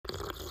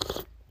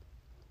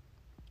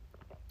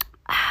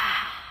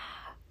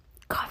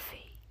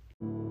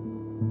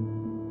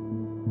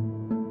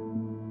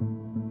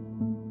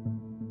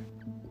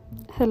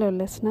Hello,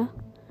 listener.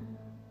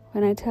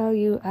 When I tell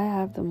you I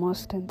have the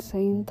most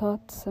insane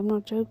thoughts, I'm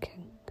not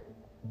joking.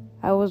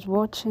 I was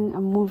watching a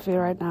movie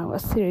right now, a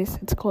series.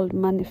 It's called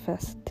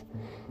Manifest.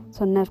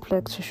 It's on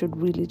Netflix. You should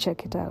really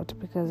check it out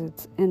because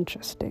it's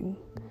interesting.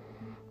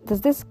 There's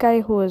this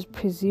guy who was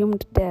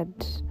presumed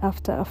dead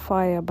after a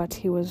fire, but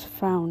he was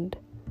found.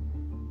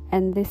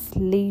 And this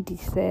lady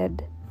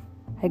said,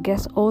 "I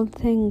guess all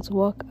things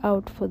work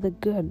out for the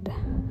good."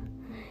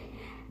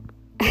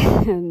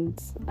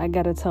 And I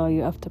gotta tell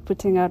you, after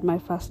putting out my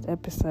first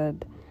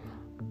episode,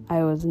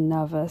 I was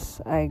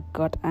nervous. I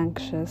got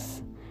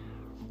anxious.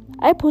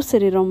 I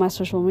posted it on my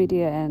social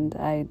media and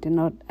I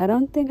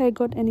don't think I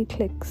got any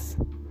clicks.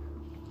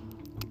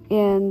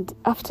 And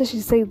after she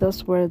said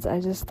those words,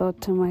 I just thought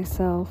to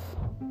myself,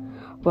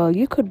 well,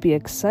 you could be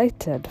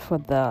excited for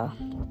the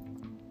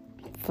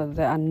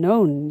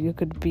unknown. You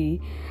could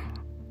be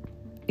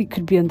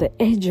on the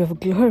edge of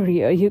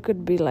glory, or you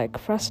could be like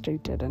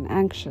frustrated and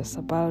anxious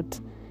about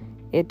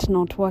it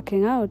not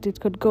working out. It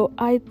could go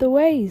either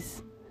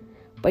ways,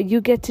 but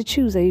you get to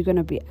choose. Are you going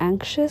to be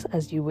anxious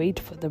as you wait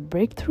for the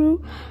breakthrough?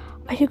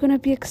 Are you going to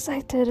be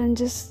excited and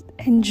just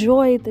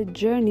enjoy the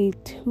journey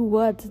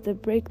towards the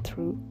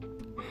breakthrough?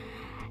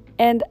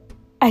 And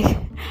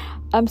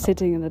I'm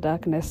sitting in the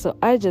darkness, so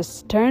I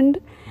just turned,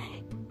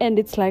 and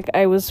it's like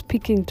I was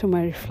speaking to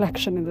my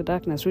reflection in the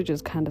darkness, which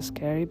is kind of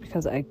scary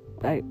because I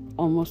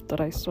almost thought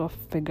I saw a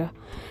figure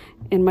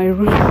in my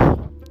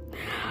room.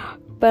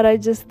 But I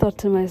just thought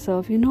to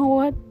myself, you know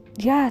what?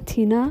 Yeah,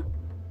 Tina,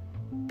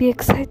 be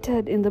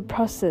excited in the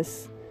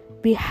process.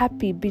 Be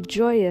happy, be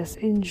joyous,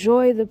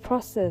 enjoy the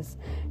process.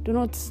 Do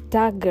not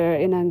stagger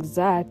in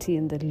anxiety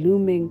and the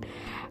looming,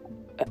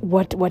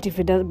 what if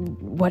it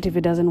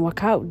doesn't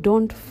work out?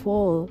 Don't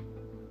fall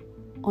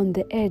on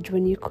the edge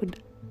when you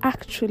could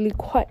actually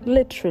quite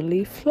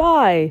literally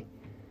fly.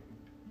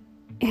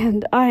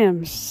 And I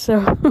am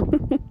so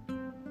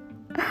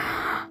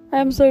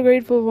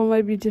grateful for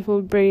my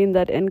beautiful brain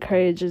that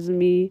encourages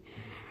me,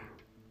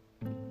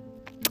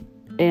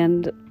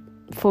 and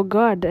for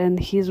God and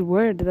His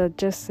word that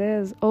just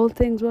says all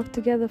things work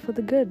together for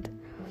the good.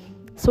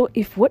 So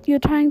if what you're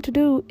trying to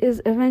do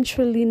is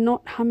eventually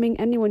not harming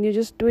anyone, you're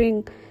just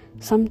doing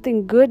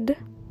something good,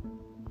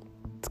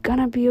 it's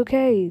gonna be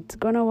okay. It's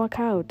gonna work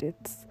out.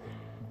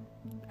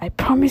 I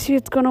promise you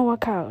it's gonna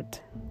work out.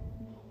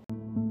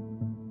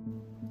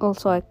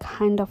 Also, I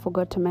kind of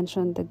forgot to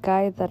mention the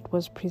guy that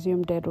was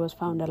presumed dead was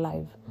found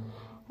alive,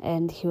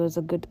 and he was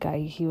a good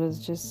guy. He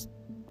was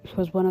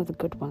one of the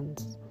good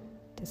ones,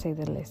 to say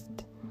the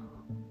least.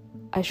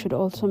 I should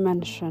also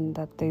mention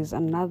that there's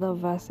another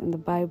verse in the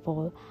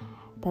Bible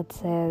that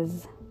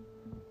says,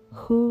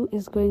 "Who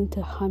is going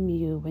to harm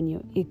you when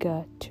you're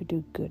eager to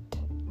do good?"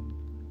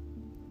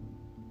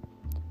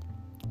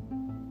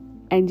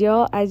 And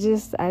I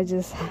just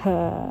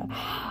oh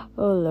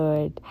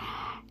Lord.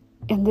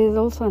 And there's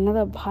also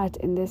another part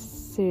in this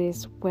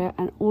series where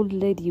an old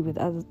lady with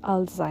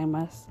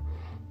Alzheimer's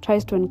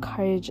tries to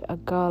encourage a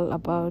girl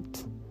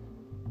about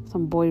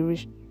some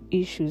boyish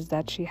issues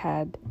that she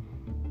had.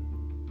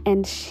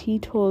 And she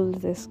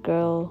told this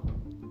girl,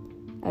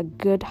 a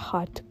good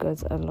heart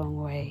goes a long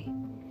way.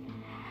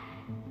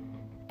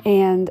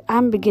 And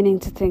I'm beginning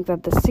to think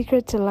that the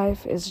secret to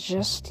life is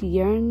just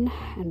yearn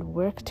and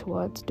work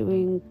towards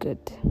doing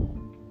good.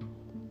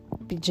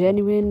 Be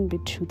genuine, be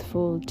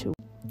truthful too.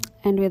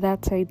 And with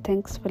that said,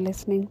 thanks for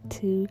listening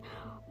to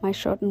my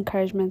short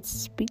encouragement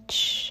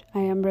speech.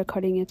 I am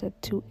recording it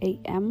at 2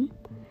 a.m.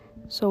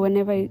 So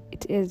whenever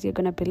it is you're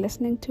going to be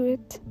listening to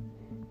it,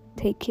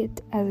 take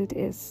it as it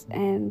is.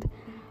 And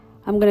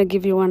I'm going to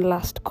give you one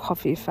last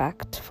coffee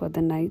fact for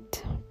the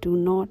night. Do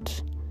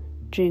not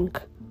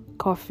drink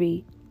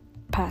coffee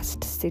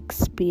past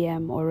 6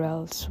 p.m. or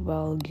else,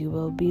 well, you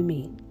will be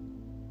me.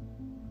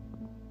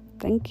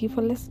 Thank you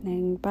for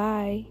listening.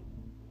 Bye.